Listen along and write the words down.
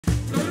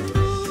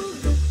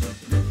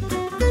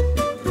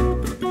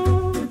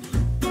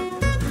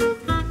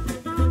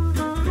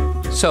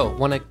So I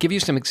want to give you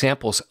some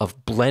examples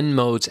of blend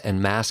modes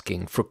and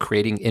masking for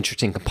creating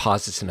interesting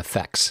composites and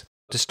effects.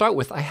 To start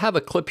with, I have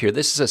a clip here.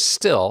 This is a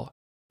still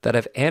that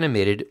I've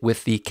animated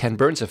with the Ken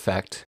Burns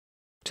effect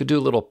to do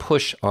a little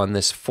push on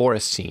this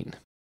forest scene.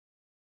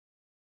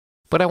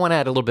 But I want to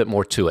add a little bit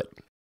more to it.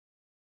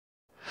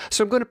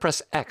 So I'm going to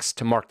press X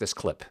to mark this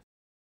clip.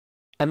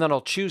 And then I'll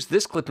choose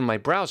this clip in my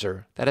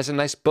browser that has a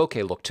nice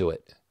bokeh look to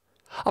it.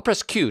 I'll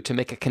press Q to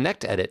make a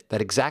connect edit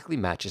that exactly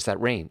matches that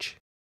range.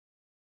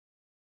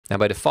 Now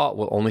by default,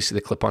 we'll only see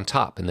the clip on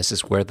top, and this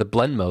is where the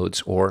blend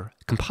modes or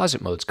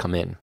composite modes come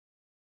in.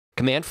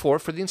 Command 4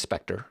 for the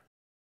inspector.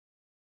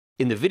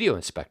 In the video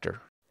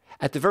inspector,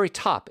 at the very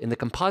top in the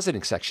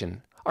compositing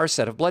section are a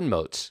set of blend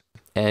modes.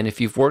 And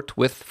if you've worked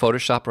with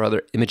Photoshop or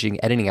other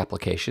imaging editing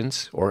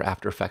applications, or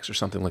After Effects or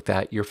something like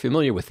that, you're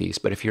familiar with these.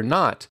 But if you're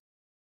not,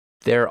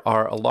 there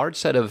are a large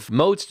set of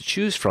modes to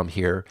choose from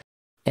here,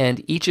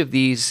 and each of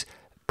these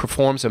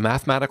performs a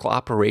mathematical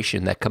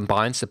operation that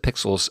combines the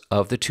pixels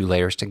of the two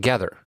layers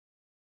together.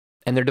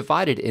 And they're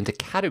divided into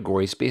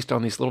categories based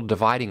on these little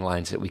dividing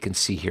lines that we can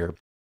see here.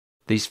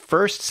 These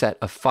first set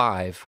of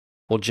 5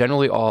 will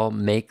generally all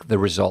make the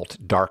result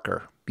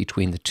darker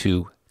between the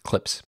two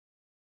clips.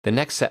 The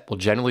next set will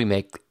generally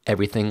make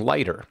everything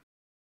lighter.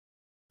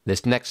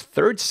 This next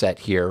third set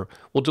here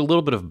will do a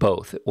little bit of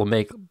both. It will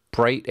make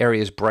bright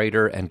areas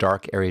brighter and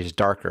dark areas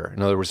darker.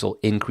 In other words, it'll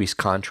increase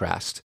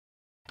contrast.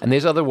 And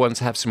these other ones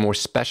have some more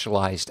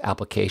specialized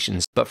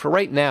applications. But for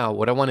right now,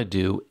 what I want to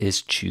do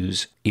is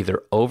choose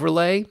either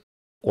overlay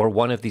or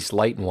one of these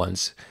light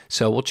ones.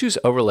 So we'll choose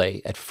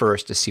overlay at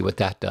first to see what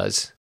that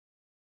does.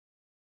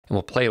 And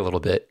we'll play a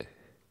little bit.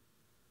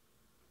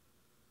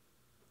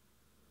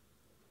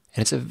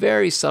 And it's a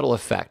very subtle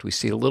effect. We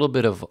see a little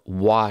bit of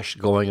wash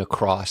going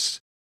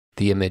across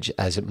the image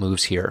as it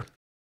moves here.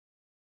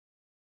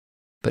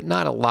 But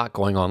not a lot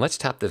going on. Let's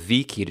tap the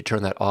V key to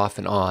turn that off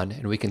and on,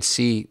 and we can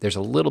see there's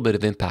a little bit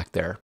of impact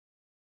there.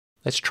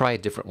 Let's try a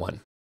different one.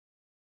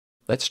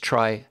 Let's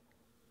try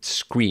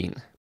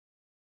screen.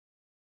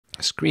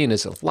 Screen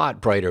is a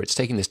lot brighter. It's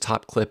taking this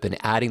top clip and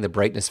adding the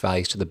brightness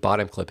values to the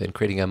bottom clip and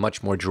creating a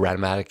much more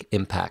dramatic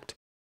impact.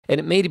 And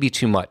it may be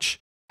too much.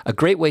 A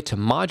great way to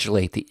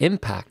modulate the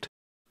impact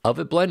of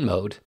a blend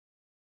mode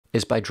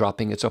is by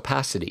dropping its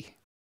opacity.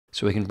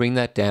 So we can bring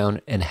that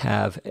down and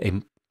have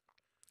a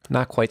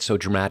not quite so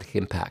dramatic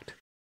impact.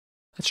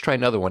 Let's try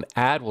another one.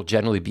 Add will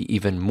generally be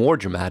even more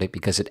dramatic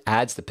because it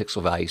adds the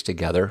pixel values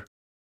together.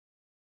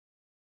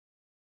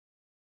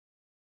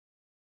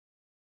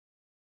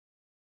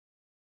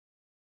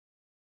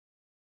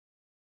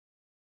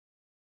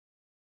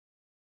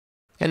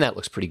 And that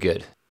looks pretty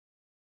good.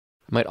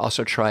 I might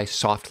also try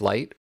soft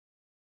light.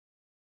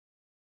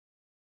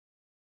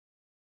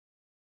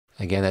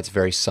 Again, that's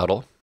very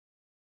subtle.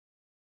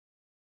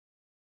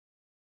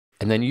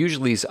 And then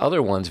usually these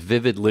other ones,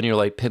 vivid, linear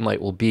light, pin light,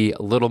 will be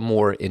a little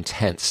more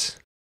intense.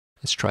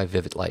 Let's try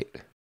vivid light.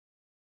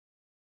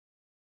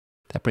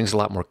 That brings a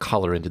lot more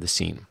color into the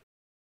scene.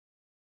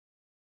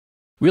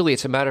 Really,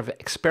 it's a matter of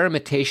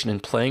experimentation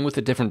and playing with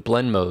the different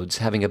blend modes,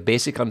 having a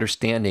basic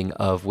understanding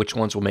of which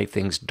ones will make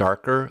things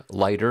darker,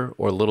 lighter,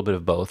 or a little bit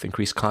of both,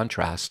 increase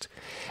contrast,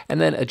 and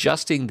then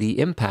adjusting the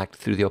impact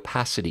through the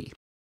opacity.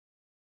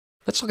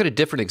 Let's look at a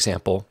different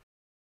example.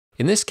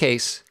 In this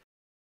case,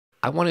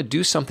 I want to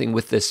do something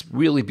with this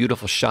really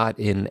beautiful shot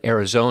in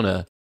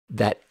Arizona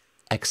that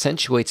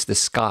accentuates the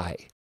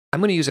sky. I'm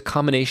going to use a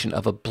combination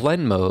of a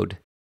blend mode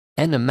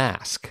and a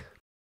mask.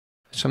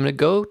 So I'm going to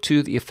go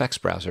to the effects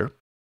browser,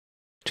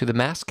 to the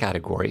mask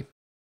category,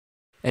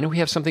 and we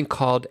have something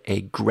called a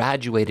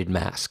graduated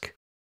mask.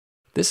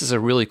 This is a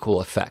really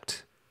cool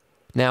effect.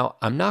 Now,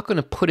 I'm not going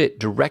to put it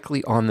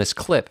directly on this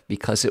clip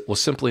because it will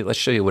simply, let's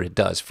show you what it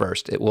does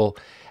first. It will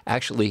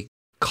actually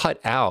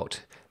cut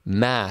out,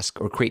 mask,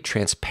 or create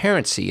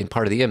transparency in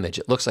part of the image.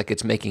 It looks like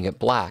it's making it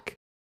black,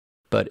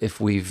 but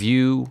if we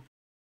view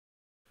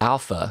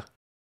alpha,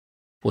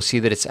 we'll see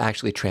that it's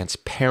actually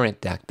transparent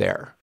back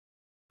there,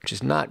 which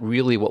is not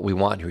really what we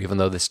want here, even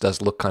though this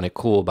does look kind of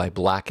cool by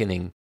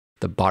blackening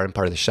the bottom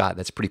part of the shot.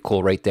 That's pretty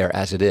cool right there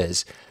as it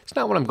is. It's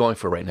not what I'm going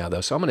for right now, though,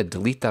 so I'm going to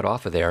delete that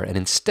off of there, and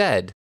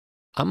instead,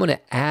 I'm going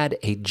to add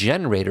a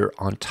generator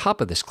on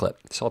top of this clip.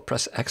 So I'll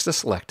press X to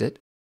select it.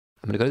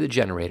 I'm going to go to the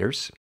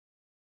generators,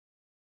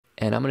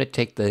 and I'm going to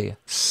take the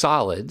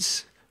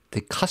solids,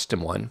 the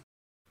custom one,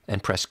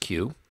 and press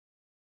Q.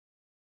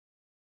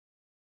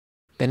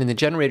 Then in the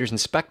generators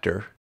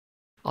inspector,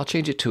 I'll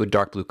change it to a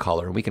dark blue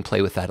color, and we can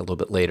play with that a little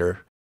bit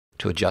later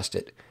to adjust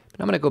it.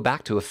 But I'm going to go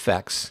back to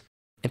effects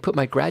and put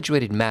my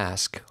graduated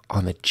mask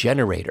on the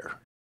generator.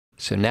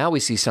 So now we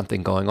see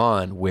something going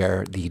on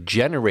where the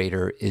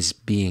generator is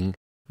being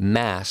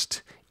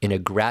masked in a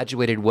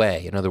graduated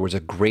way. In other words,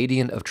 a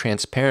gradient of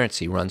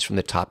transparency runs from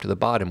the top to the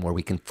bottom where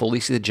we can fully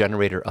see the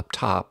generator up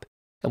top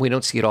and we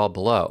don't see it all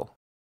below.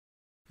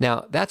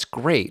 Now, that's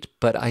great,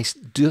 but I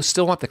do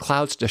still want the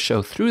clouds to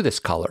show through this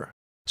color.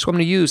 So what I'm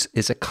going to use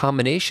is a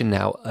combination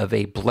now of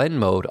a blend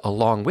mode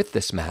along with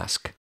this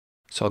mask.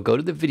 So I'll go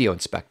to the video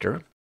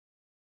inspector,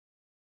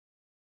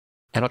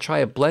 And I'll try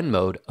a blend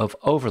mode of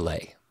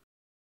overlay.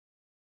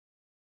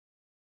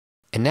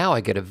 And now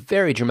I get a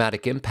very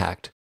dramatic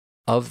impact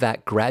of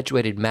that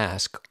graduated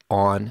mask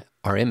on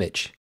our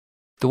image.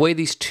 The way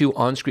these two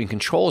on-screen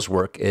controls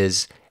work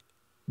is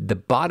the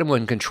bottom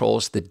one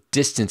controls the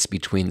distance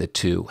between the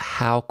two,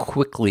 how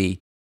quickly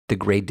the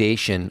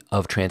gradation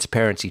of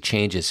transparency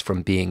changes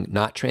from being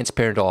not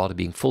transparent at all to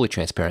being fully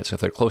transparent. So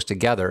if they're close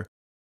together,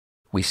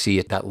 we see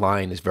that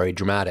line is very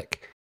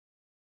dramatic.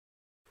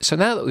 So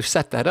now that we've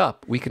set that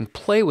up, we can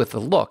play with the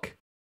look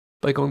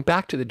by going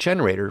back to the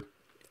generator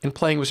and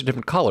playing with some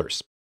different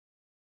colors.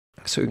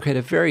 So we can create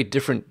a very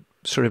different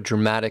sort of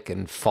dramatic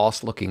and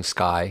false looking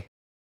sky,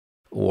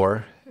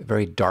 or a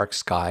very dark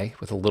sky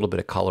with a little bit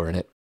of color in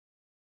it.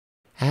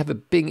 I have a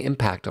big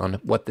impact on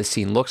what the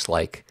scene looks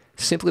like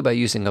simply by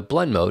using a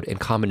blend mode in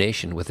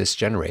combination with this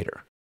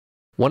generator.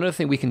 One other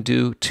thing we can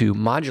do to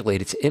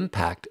modulate its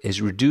impact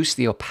is reduce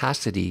the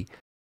opacity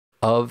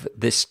of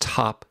this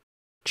top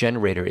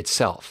generator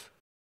itself.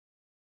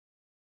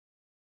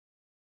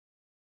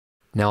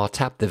 Now I'll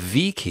tap the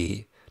V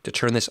key to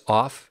turn this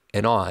off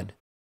and on,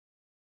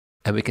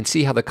 and we can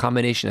see how the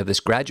combination of this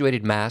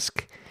graduated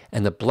mask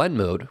and the blend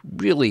mode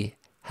really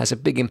has a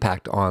big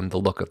impact on the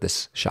look of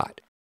this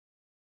shot.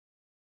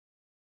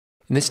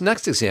 In this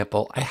next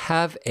example, I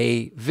have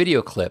a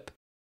video clip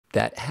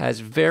that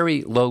has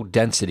very low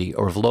density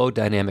or low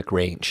dynamic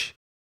range.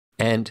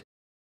 And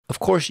of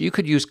course, you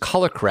could use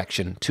color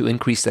correction to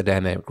increase the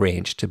dynamic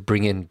range to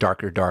bring in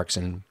darker darks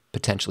and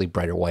potentially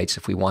brighter whites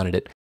if we wanted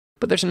it.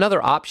 But there's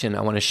another option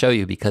I want to show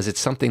you because it's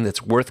something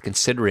that's worth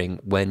considering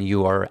when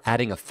you are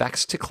adding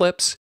effects to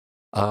clips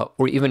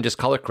or even just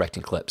color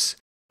correcting clips.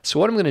 So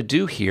what I'm going to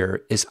do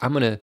here is I'm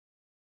going to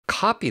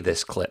copy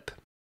this clip,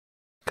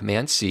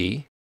 Command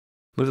C,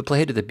 move the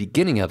playhead to the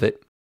beginning of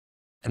it,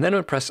 and then I'm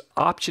going to press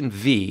Option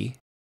V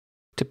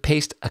to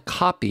paste a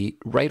copy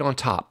right on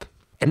top.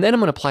 And then I'm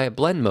going to apply a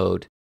blend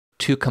mode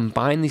to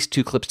combine these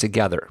two clips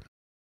together.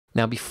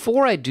 Now,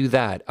 before I do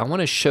that, I want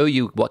to show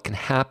you what can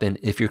happen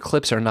if your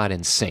clips are not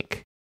in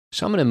sync.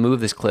 So I'm going to move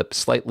this clip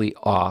slightly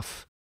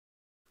off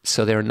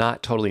so they're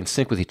not totally in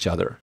sync with each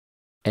other.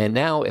 And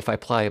now if I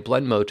apply a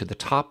blend mode to the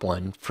top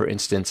one, for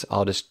instance,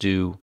 I'll just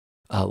do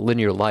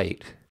linear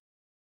light.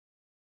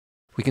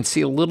 We can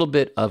see a little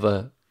bit of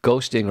a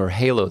ghosting or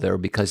halo there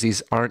because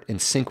these aren't in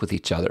sync with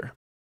each other.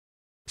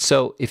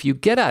 So if you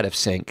get out of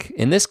sync,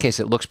 in this case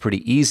it looks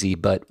pretty easy,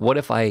 but what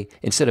if I,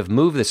 instead of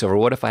move this over,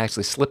 what if I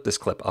actually slip this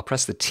clip? I'll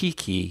press the T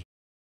key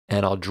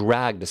and I'll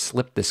drag to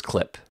slip this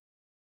clip.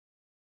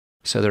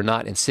 So they're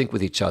not in sync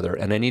with each other,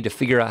 and I need to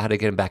figure out how to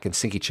get them back in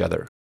sync each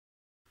other.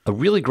 A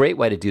really great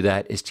way to do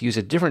that is to use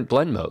a different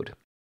blend mode,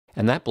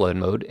 and that blend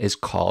mode is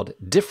called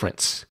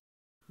Difference,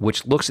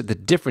 which looks at the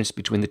difference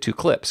between the two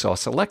clips. So I'll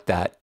select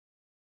that,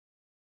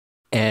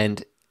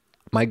 and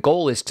my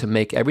goal is to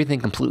make everything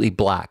completely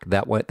black.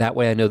 That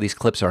way I know these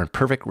clips are in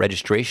perfect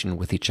registration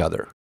with each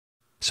other.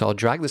 So I'll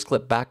drag this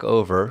clip back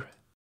over.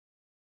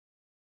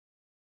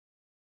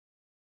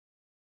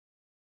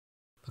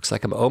 Looks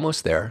like I'm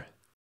almost there.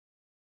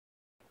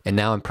 And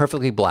now I'm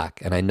perfectly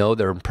black, and I know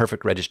they're in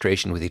perfect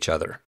registration with each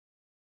other.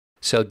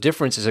 So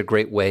Difference is a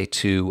great way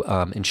to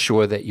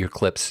ensure that your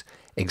clips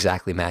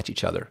exactly match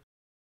each other.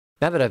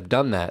 Now that I've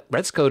done that,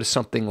 let's go to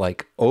something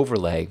like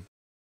Overlay.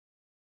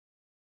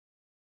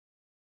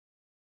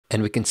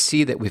 And we can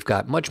see that we've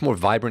got much more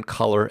vibrant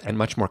color and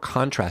much more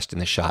contrast in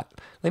the shot.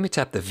 Let me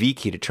tap the V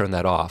key to turn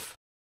that off,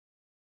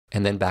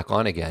 and then back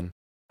on again.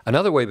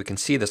 Another way we can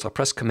see this, I'll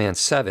press Command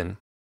 7,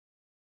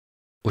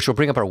 which will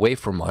bring up our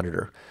waveform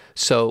monitor.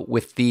 So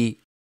with the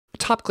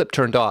top clip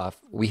turned off,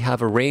 we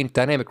have a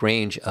dynamic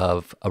range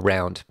of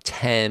around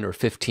 10 or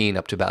 15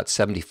 up to about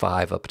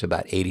 75, up to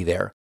about 80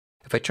 there.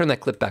 If I turn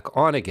that clip back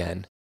on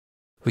again,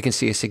 we can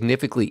see a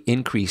significantly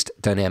increased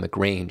dynamic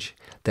range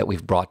that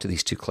we've brought to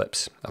these two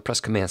clips. I'll press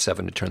Command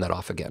 7 to turn that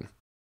off again.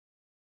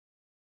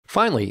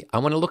 Finally, I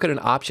want to look at an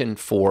option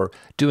for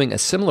doing a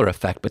similar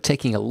effect, but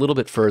taking a little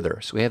bit further.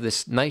 So we have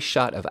this nice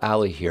shot of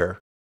Alley here,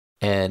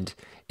 and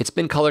it's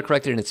been color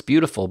corrected and it's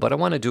beautiful, but I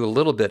want to do a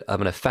little bit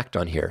of an effect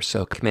on here.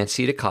 So Command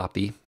C to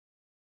copy,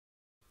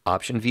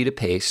 Option V to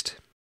paste,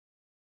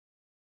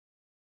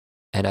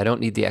 and I don't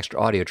need the extra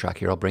audio track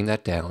here. I'll bring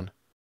that down.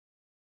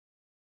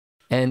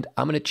 And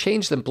I'm going to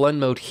change the blend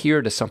mode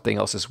here to something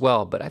else as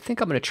well, but I think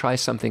I'm going to try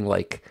something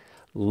like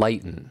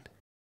Lighten.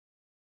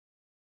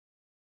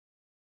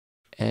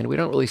 And we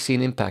don't really see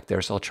an impact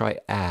there, so I'll try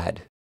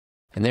Add.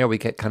 And there we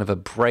get kind of a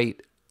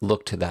bright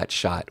look to that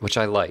shot, which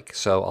I like.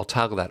 So I'll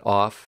toggle that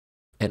off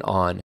and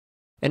on,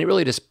 and it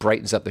really just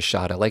brightens up the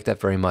shot. I like that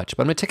very much.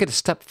 But I'm going to take it a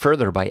step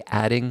further by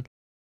adding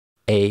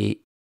a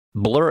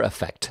blur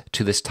effect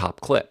to this top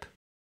clip.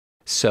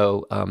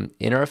 So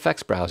in our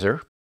effects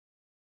browser,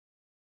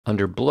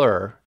 under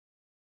Blur,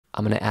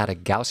 I'm going to add a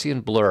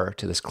Gaussian blur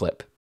to this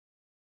clip.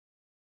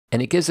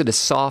 And it gives it a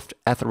soft,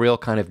 ethereal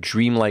kind of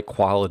dreamlike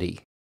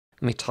quality.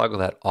 Let me toggle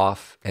that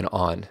off and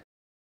on.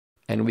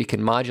 And we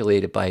can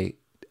modulate it by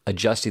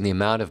adjusting the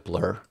amount of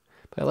blur,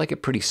 but I like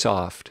it pretty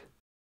soft.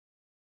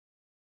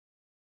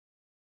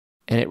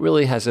 And it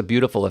really has a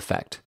beautiful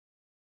effect.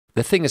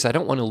 The thing is, I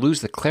don't want to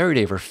lose the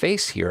clarity of her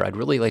face here. I'd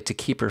really like to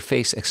keep her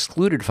face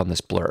excluded from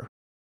this blur.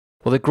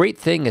 Well, the great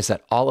thing is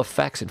that all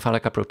effects in Final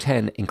Cut Pro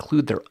 10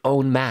 include their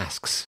own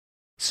masks.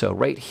 So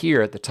right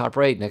here at the top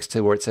right, next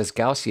to where it says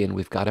Gaussian,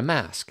 we've got a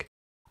mask.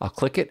 I'll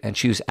click it and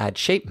choose Add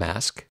Shape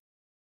Mask.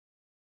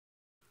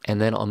 And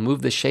then I'll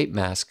move the shape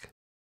mask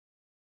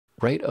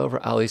right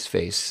over Ali's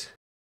face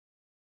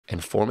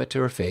and form it to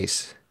her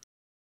face.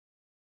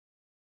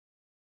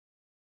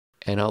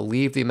 And I'll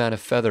leave the amount of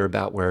feather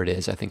about where it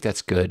is. I think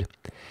that's good.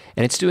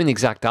 And it's doing the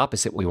exact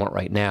opposite we want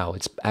right now.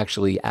 It's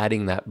actually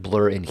adding that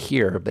blur in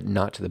here, but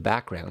not to the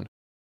background.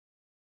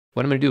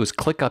 What I'm going to do is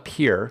click up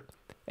here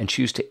and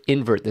choose to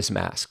invert this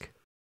mask.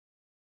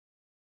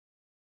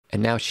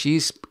 And now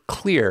she's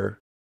clear,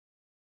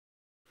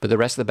 but the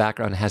rest of the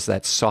background has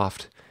that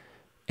soft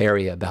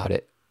area about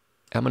it.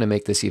 I'm going to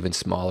make this even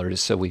smaller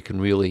just so we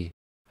can really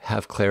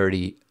have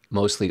clarity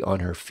mostly on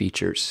her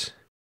features.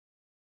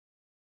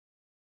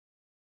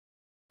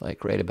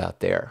 Like right about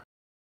there.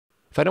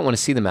 If I don't want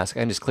to see the mask,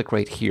 I can just click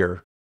right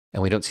here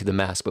and we don't see the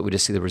mask, but we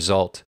just see the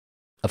result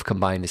of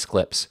combined these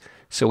clips.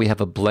 So we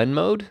have a blend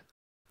mode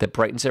that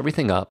brightens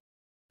everything up.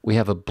 We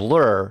have a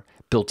blur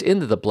built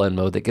into the blend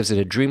mode that gives it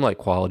a dreamlike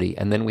quality.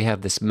 And then we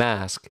have this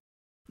mask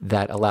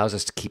that allows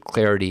us to keep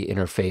clarity in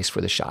her face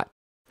for the shot.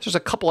 So there's a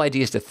couple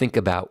ideas to think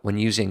about when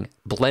using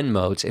blend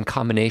modes in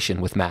combination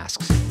with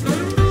masks.